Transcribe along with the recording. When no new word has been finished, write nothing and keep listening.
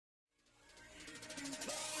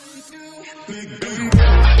What's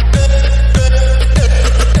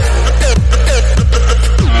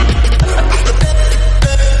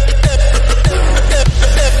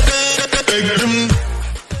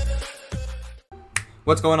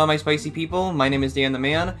going on, my spicy people? My name is Dan the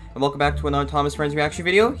Man, and welcome back to another Thomas Friends reaction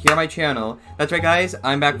video here on my channel. That's right, guys,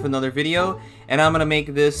 I'm back with another video, and I'm gonna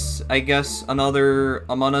make this, I guess, another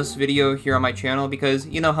Among Us video here on my channel, because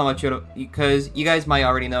you know how much, because you guys might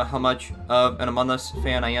already know how much of an Among Us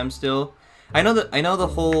fan I am still. I know the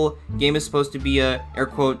whole game is supposed to be a, air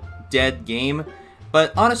quote, dead game,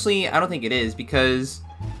 but honestly, I don't think it is, because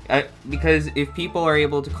if people are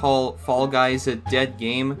able to call Fall Guys a dead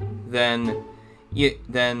game, then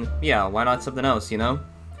yeah, why not something else, you know?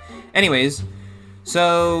 Anyways,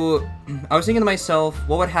 so I was thinking to myself,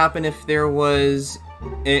 what would happen if there was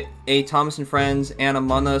a Thomas and Friends and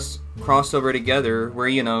Among Us crossover together, where,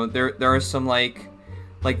 you know, there are some like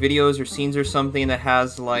videos or scenes or something that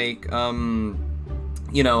has like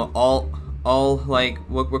you know, all like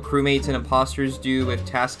what crewmates and imposters do with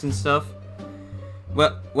tasks and stuff.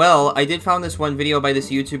 Well, I did found this one video by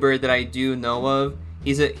this YouTuber that I do know of.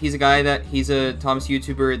 He's a Thomas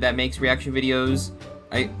YouTuber that makes reaction videos.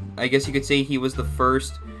 I guess you could say he was the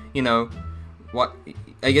first, you know,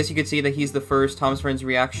 I guess you could say that he's the first Thomas Friends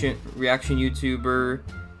reaction YouTuber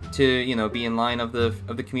to, you know, be in line of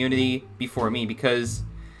the community before me, because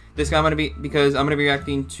I'm gonna be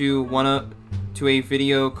reacting to a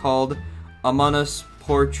video called Among Us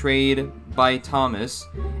Portrayed by Thomas,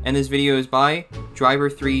 and this video is by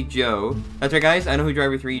Driver3 Joe. That's right, guys, I know who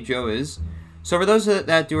Driver3 Joe is. So for those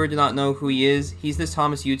that do or do not know who he is, he's this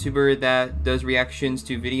Thomas YouTuber that does reactions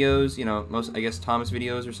to videos, you know, most, I guess, Thomas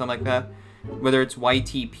videos or something like that. Whether it's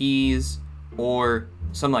YTPs or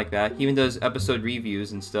something like that. He even does episode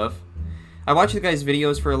reviews and stuff. I watched the guy's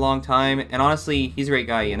videos for a long time, and honestly, he's a great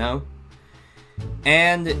guy, you know?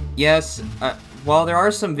 And yes, while there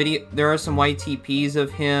are some YTPs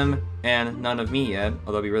of him, and none of me yet,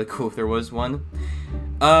 although it'd be really cool if there was one.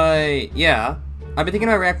 Yeah. I've been thinking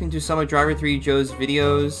about reacting to some of Driver3 Joe's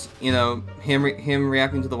videos, you know, him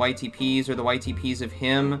reacting to the YTPs or the YTPs of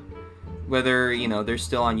him, whether, you know, they're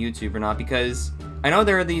still on YouTube or not, because I know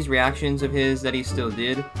there are these reactions of his that he still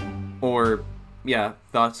did, or, yeah,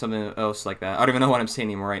 thought something else like that. I don't even know what I'm saying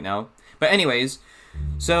anymore right now. But anyways,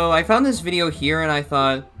 so I found this video here and I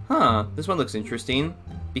thought, huh, this one looks interesting,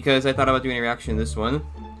 because I thought about doing a reaction to this one.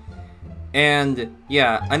 And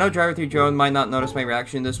yeah, I know Driver3 Joe might not notice my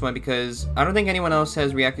reaction to this one because I don't think anyone else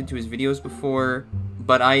has reacted to his videos before,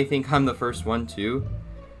 but I think I'm the first one too.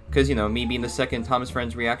 Because, you know, me being the second Thomas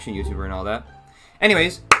Friends reaction YouTuber and all that.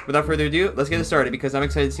 Anyways, without further ado, let's get it started, because I'm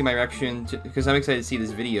excited to see my reaction, because I'm excited to see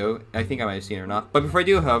this video. I think I might have seen it or not. But before I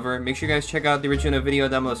do, however, make sure you guys check out the original video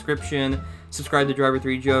down below the description. Subscribe to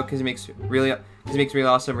Driver3 Joe, because he makes really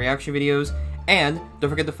awesome reaction videos. And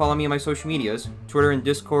don't forget to follow me on my social medias, Twitter and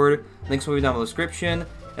Discord. Links will be down below the description.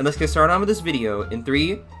 And let's get started on with this video in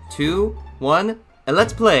 3, 2, 1, and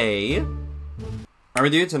let's play!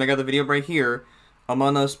 Alright, dudes, and I got the video right here.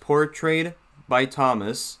 Among Us Portrayed by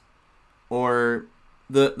Thomas. Or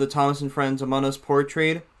the Thomas and Friends Among Us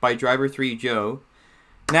Portrayed by Driver3 Joe.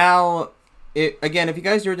 Now, again, if you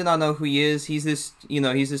guys do not know who he is, he's this, you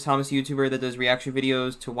know, he's this Thomas YouTuber that does reaction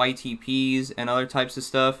videos to YTPs and other types of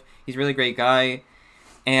stuff. He's a really great guy,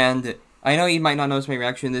 and I know you might not notice my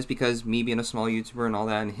reaction to this because me being a small YouTuber and all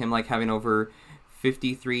that, and him like having over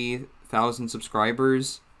 53,000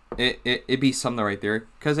 subscribers, it'd be something right there.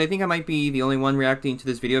 Because I think I might be the only one reacting to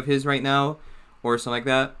this video of his right now, or something like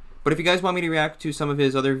that. But if you guys want me to react to some of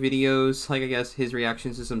his other videos, like I guess his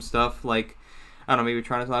reactions to some stuff, like, I don't know, maybe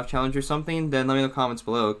trying to laugh challenge or something, then let me know in the comments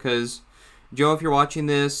below. Because, Joe, if you're watching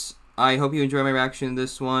this, I hope you enjoy my reaction to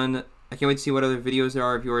this one. I can't wait to see what other videos there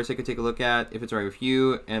are of yours I could take a look at, if it's alright with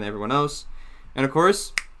you and everyone else. And of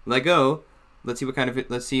course, let go. Let's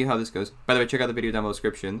see how this goes. By the way, check out the video down below the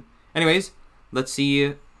description. Anyways, let's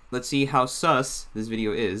see how sus this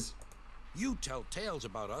video is. You tell tales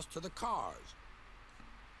about us to the cars.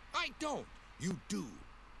 I don't. You do.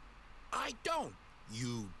 I don't.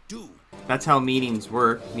 You do. That's how meetings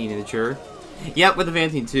work, miniature. Yep, with the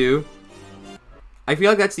venting too. I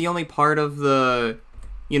feel like that's the only part of the,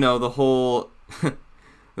 you know, the whole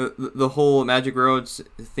the whole Magic Roads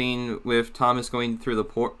thing with Thomas going through the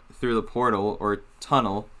portal or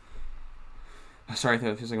tunnel. Sorry, I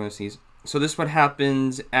think it feels like I'm gonna sneeze. So this is what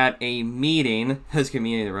happens at a meeting. That's giving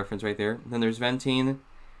me a reference right there. Then there's venting.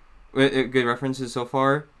 Good references so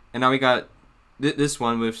far. And now we got this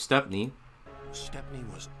one with Stepney. Stepney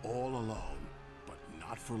was all alone, but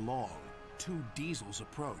not for long. Two diesels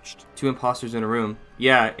approached. Two imposters in a room.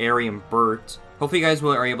 Yeah, Ari and Bert. Hopefully you guys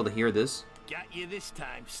are able to hear this. Got you this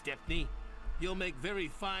time, Stepney. You'll make very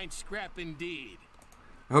fine scrap indeed.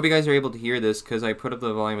 I hope you guys are able to hear this, because I put up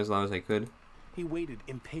the volume as loud as I could. He waited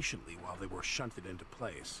impatiently while they were shunted into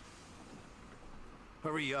place.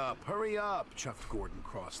 Hurry up, chuffed Gordon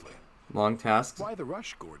crossly. Long tasks. Why the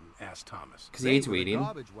rush, Gordon? Asked Thomas. Because he hates They were the waiting.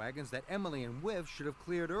 garbage wagons that Emily and Viv should have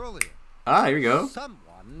cleared earlier. Ah, here we go.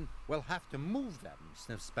 Someone will have to move them,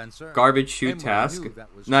 sniffed Spencer. Garbage chute Emily task. knew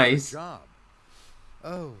that was Nice. her job.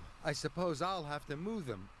 Oh, I suppose I'll have to move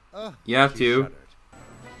them. You have She to. shuddered.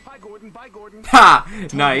 Bye, Gordon. Bye, Gordon. Ha!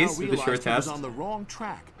 Tom Nice, now with the short realized he was test. on the wrong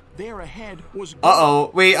track. There ahead was.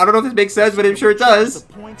 Uh-oh. Wait, I don't know if this makes sense, but I'm sure it does.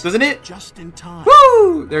 Doesn't it? Just in time.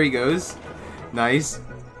 Woo! There he goes. Nice.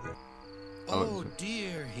 Oh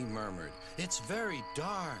dear, he murmured. It's very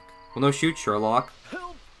dark. Well, no shoot, Sherlock.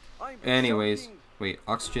 Help! I'm Anyways. choking. Wait,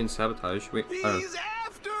 oxygen sabotage. Wait, He's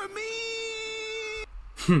after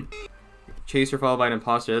me! Chaser followed by an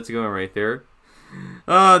imposter. That's a good one right there.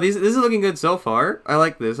 This is looking good so far. I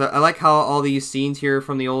like this. I like how all these scenes here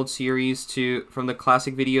from the old series from the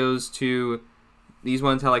classic videos to these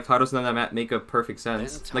ones, how like titles and that make a perfect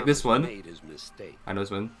sense. Then Like this Thomas one. made his mistake. I know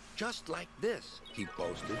this one. Just like this, he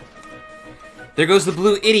boasted. There goes the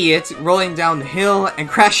blue idiot rolling down the hill and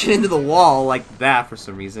crashing into the wall like that for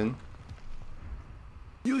some reason.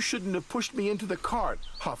 You shouldn't have pushed me into the cart,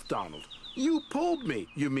 huffed Donald. You pulled me,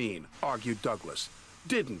 you mean, argued Douglas.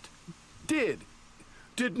 Didn't. Did.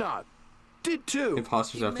 Did not. Did too.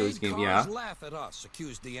 Imposters He after this made game, cars yeah. laugh at us,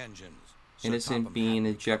 accused the engines. Sir Innocent Topham being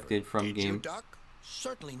happily ejected covered. from Did you, game. Duck?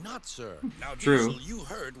 Certainly not, sir. Now, True. Diesel, you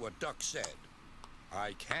heard what Duck said.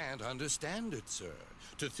 I can't understand it, sir.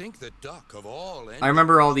 To think that Duck of all I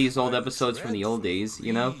remember all these old episodes from the old days,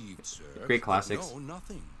 you know? sir, Great classics. No,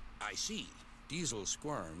 nothing. I see. Diesel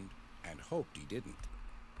squirmed and hoped he didn't.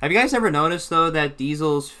 Have you guys ever noticed though that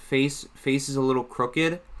Diesel's face is a little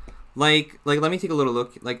crooked? Like let me take a little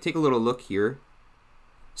look. Like take a little look here.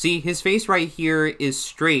 See, his face right here is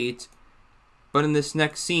straight, but in this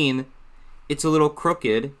next scene, it's a little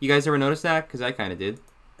crooked. You guys ever notice that? Because I kind of did.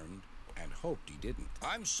 And hoped he didn't.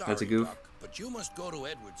 I'm sorry, That's a goof. Duck, but you must go to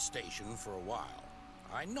Edward's station for a while.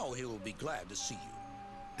 I know he will be glad to see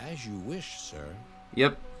you. As you wish, sir.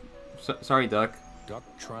 Yep. Sorry, Duck. Duck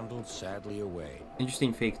trundled sadly away,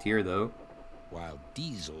 Interesting fake tear though. while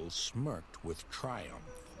Diesel smirked with triumph.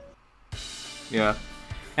 Yeah.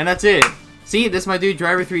 And that's it. See, this is my dude,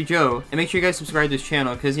 Driver 3 Joe. And make sure you guys subscribe to his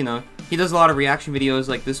channel, because, you know, he does a lot of reaction videos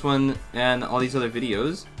like this one and all these other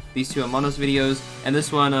videos. These two Among Us videos, and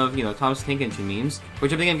this one of, you know, Thomas Tank Engine memes,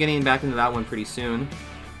 which I think I'm getting back into that one pretty soon.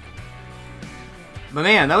 But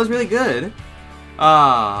man, that was really good.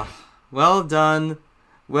 Well done.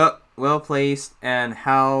 Well placed, and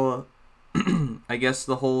how I guess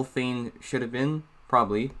the whole thing should have been,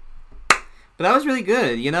 probably. But that was really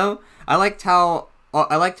good, you know? I liked how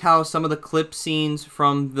some of the clip scenes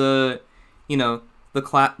from the, you know, the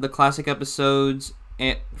classic episodes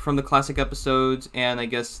and I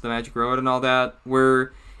guess the Magic Road and all that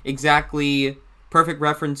were exactly perfect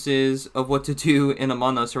references of what to do in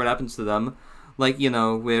Among Us or what happens to them. Like, you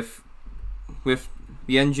know, with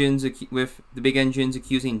the engines, with the big engines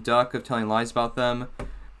accusing Duck of telling lies about them.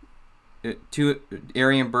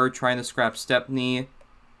 Ari and Bird trying to scrap Stepney.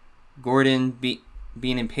 Gordon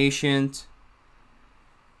being impatient.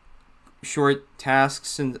 Short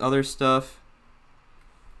tasks and other stuff.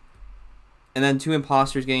 And then two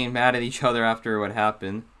imposters getting mad at each other after what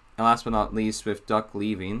happened. And last but not least, with Duck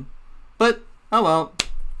leaving. But, oh well.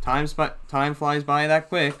 Time flies by that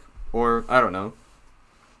quick. Or, I don't know.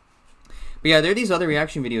 But yeah, there are these other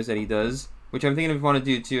reaction videos that he does, which I'm thinking if I want to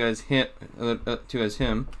do too as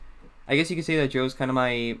him. I guess you could say that Joe's kind of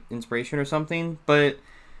my inspiration or something, but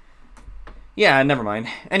yeah, never mind.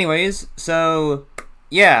 Anyways, so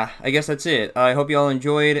yeah, I guess that's it. I hope you all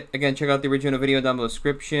enjoyed. Again, check out the original video down below the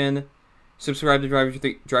description. Subscribe to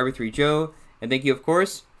Driver 3 Joe, and thank you, of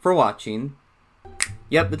course, for watching.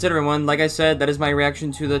 Yep, that's it, everyone. Like I said, that is my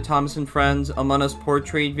reaction to the Thomas and Friends Among Us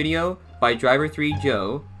Portrayed video by Driver 3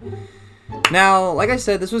 Joe. Now, like I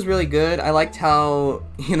said, this was really good. I liked how,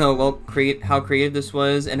 you know, how creative this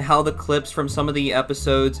was, and how the clips from some of the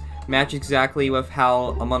episodes match exactly with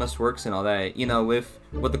how Among Us works and all that. You know, with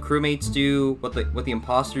what the crewmates do, what the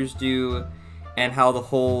imposters do, and how the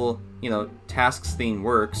whole, you know, tasks thing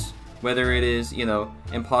works. Whether it is, you know,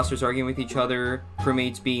 imposters arguing with each other,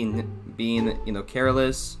 crewmates being, you know,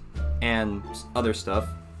 careless, and other stuff,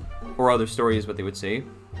 or other stories, what they would say.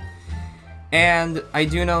 And I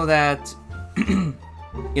do know that, you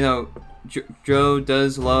know, Joe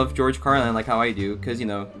does love George Carlin, like how I do, because, you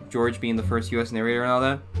know, George being the first U.S. narrator and all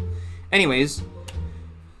that. Anyways,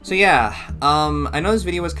 so yeah, I know this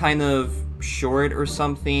video was kind of short or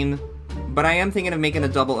something, But I am thinking of making a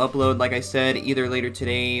double upload, like I said, either later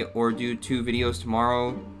today or do 2 videos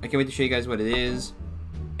tomorrow. I can't wait to show you guys what it is.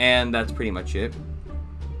 And that's pretty much it.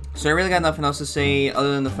 So I really got nothing else to say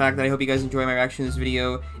other than the fact that I hope you guys enjoyed my reaction to this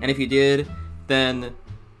video. And if you did, then,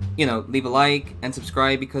 you know, leave a like and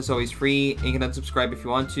subscribe because it's always free. And you can unsubscribe if you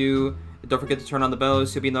want to. Don't forget to turn on the bell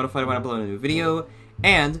so you'll be notified when I upload a new video.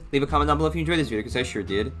 And leave a comment down below if you enjoyed this video, because I sure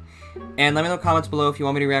did. And let me know in the comments below if you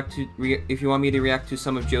want me to react to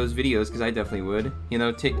some of Joe's videos, because I definitely would. You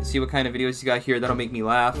know, see what kind of videos he got here that'll make me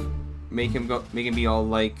laugh, make him be all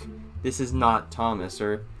like, "This is not Thomas,"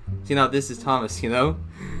 or "See, now this is Thomas," you know.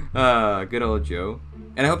 Good old Joe.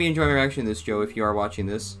 And I hope you enjoy my reaction to this, Joe, if you are watching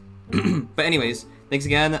this. But anyways, thanks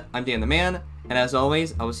again. I'm Dan the Man, and as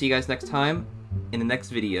always, I will see you guys next time in the next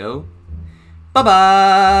video. Bye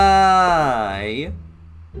bye.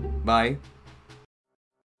 Bye.